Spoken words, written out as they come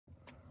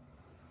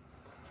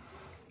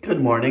Good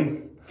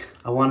morning.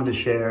 I wanted to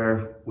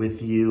share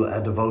with you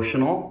a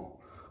devotional.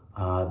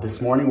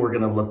 This morning we're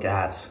going to look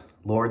at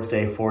Lord's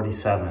Day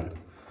 47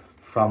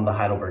 from the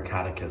Heidelberg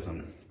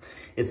Catechism.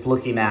 It's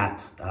looking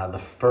at the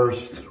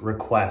first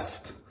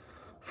request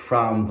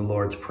from the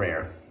Lord's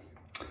Prayer.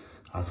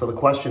 So the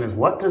question is,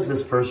 what does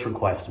this first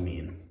request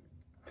mean?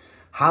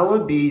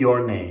 Hallowed be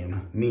your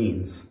name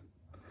means,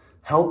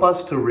 help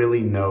us to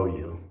really know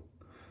you,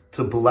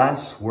 to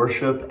bless,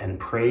 worship, and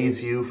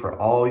praise you for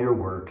all your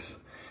works,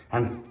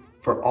 and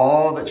for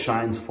all that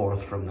shines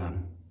forth from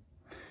them.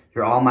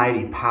 Your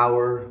almighty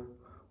power,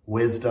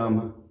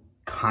 wisdom,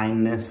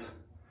 kindness,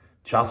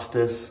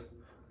 justice,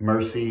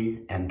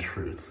 mercy, and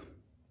truth.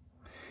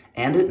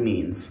 And it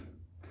means,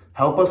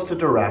 help us to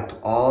direct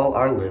all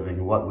our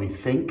living, what we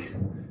think,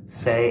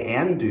 say,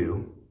 and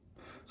do,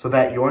 so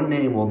that your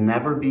name will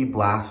never be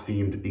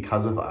blasphemed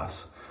because of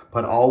us,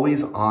 but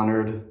always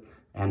honored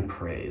and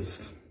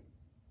praised.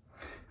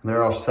 And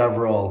there are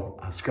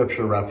several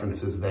scripture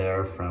references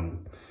there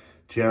from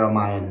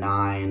Jeremiah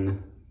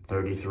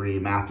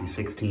 9:33, Matthew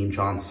 16,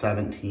 John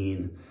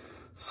 17,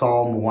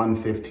 Psalm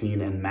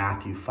 115, and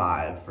Matthew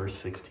 5, verse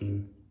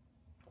 16.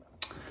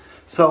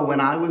 So when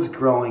I was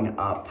growing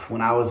up,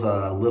 when I was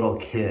a little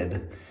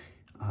kid,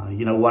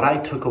 what I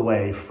took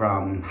away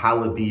from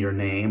hallowed be your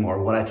name,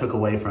 or what I took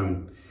away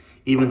from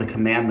even the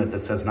commandment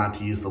that says not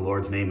to use the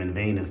Lord's name in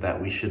vain, is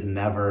that we should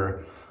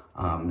never,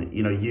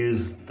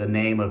 use the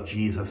name of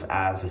Jesus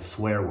as a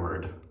swear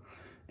word.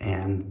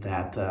 And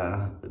that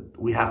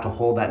we have to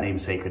hold that name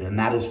sacred. And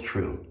that is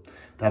true.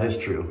 That is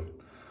true.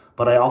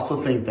 But I also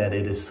think that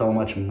it is so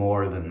much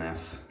more than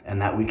this,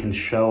 and that we can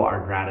show our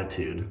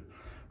gratitude.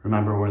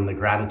 Remember, we're in the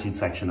gratitude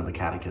section of the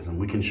Catechism.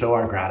 We can show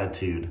our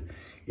gratitude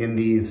in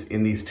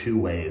these two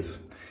ways.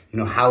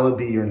 Hallowed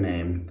be your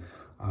name.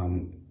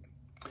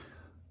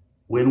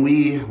 When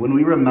we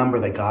remember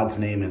that God's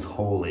name is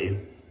holy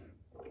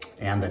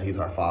and that he's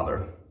our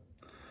Father,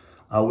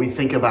 we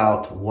think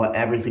about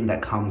everything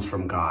that comes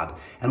from God.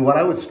 And what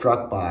I was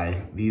struck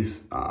by,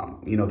 these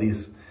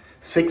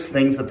 6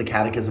 things that the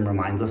Catechism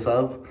reminds us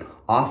of,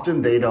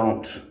 often they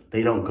don't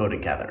go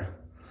together.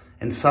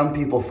 And some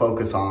people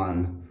focus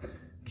on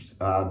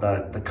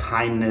the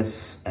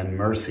kindness and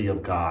mercy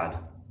of God.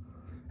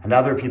 And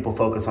other people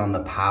focus on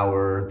the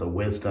power, the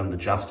wisdom, the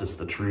justice,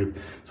 the truth.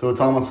 So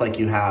it's almost like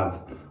you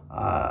have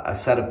a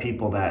set of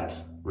people that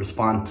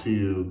respond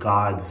to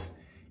God's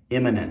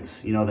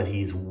immanence, that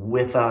he's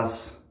with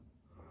us,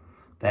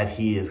 that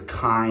he is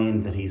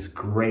kind, that he's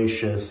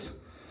gracious,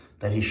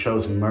 that he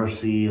shows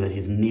mercy, that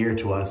he's near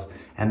to us.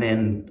 And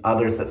then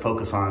others that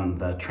focus on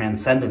the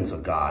transcendence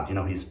of God.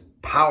 He's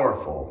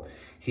powerful,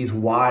 he's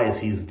wise,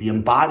 he's the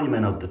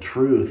embodiment of the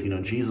truth.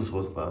 Jesus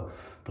was the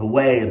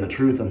way and the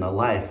truth and the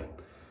life.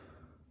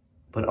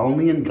 But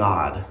only in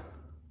God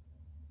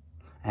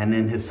and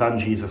in his Son,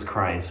 Jesus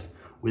Christ,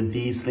 would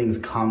these things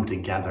come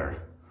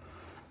together.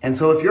 And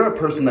so if you're a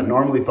person that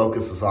normally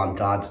focuses on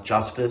God's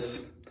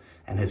justice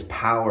and his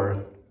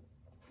power,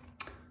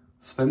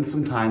 spend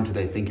some time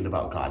today thinking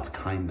about God's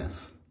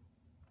kindness.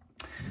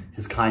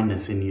 His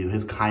kindness in you,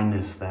 his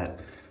kindness that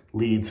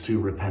leads to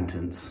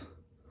repentance.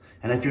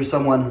 And if you're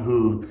someone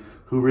who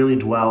really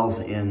dwells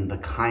in the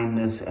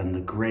kindness and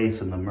the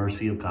grace and the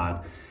mercy of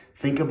God,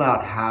 think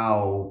about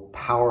how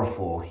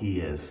powerful he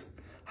is,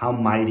 how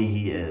mighty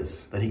he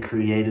is, that he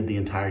created the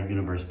entire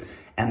universe,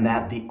 and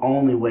that the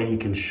only way he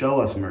can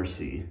show us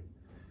mercy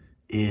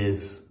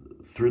is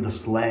through the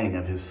slaying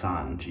of his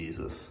Son,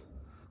 Jesus.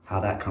 How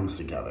that comes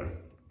together.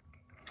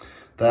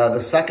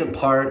 The second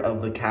part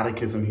of the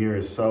Catechism here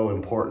is so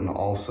important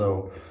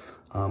also.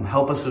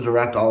 Help us to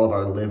direct all of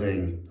our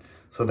living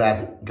so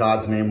that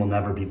God's name will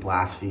never be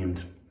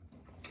blasphemed.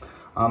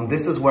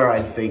 This is where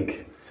I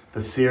think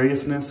the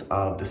seriousness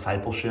of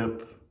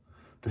discipleship,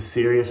 the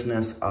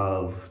seriousness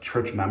of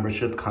church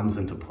membership comes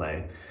into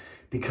play.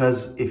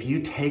 Because if you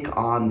take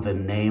on the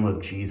name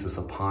of Jesus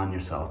upon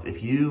yourself,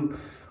 if you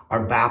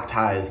are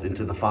baptized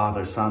into the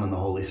Father, Son, and the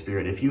Holy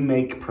Spirit, if you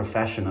make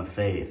profession of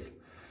faith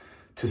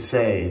to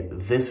say,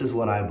 this is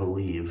what I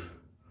believe,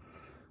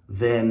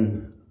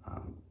 then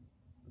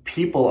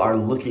people are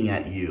looking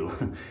at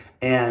you.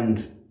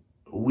 And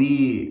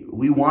we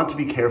want to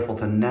be careful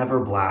to never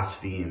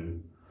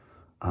blaspheme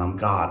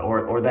God,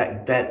 or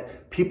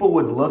that people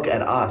would look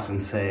at us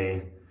and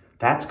say,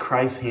 that's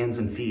Christ's hands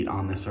and feet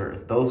on this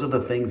earth. Those are the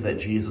things that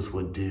Jesus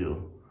would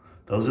do.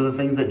 Those are the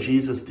things that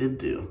Jesus did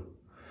do.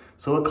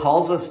 So it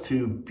calls us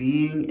to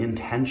being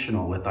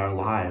intentional with our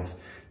lives,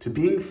 to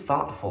being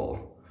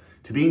thoughtful,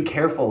 to being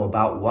careful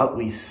about what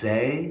we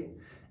say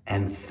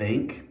and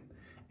think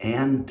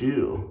and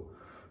do,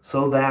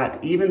 so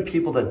that even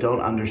people that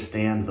don't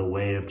understand the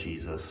way of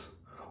Jesus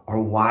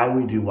or why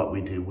we do what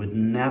we do would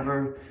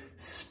never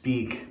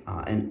speak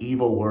an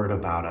evil word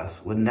about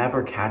us, would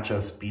never catch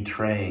us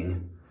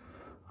betraying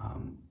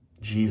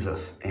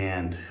Jesus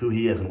and who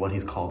he is and what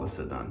he's called us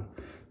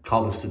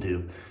to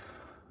do.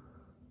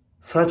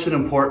 Such an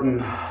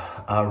important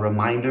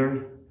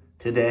reminder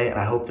today, and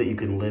I hope that you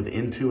can live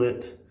into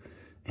it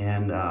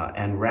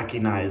and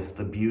recognize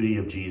the beauty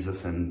of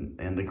Jesus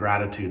and the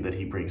gratitude that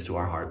he brings to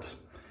our hearts.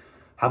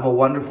 Have a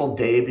wonderful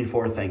day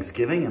before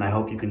Thanksgiving, and I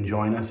hope you can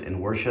join us in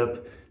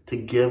worship to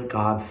give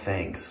God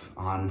thanks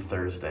on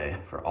Thursday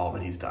for all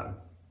that he's done.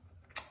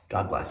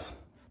 God bless.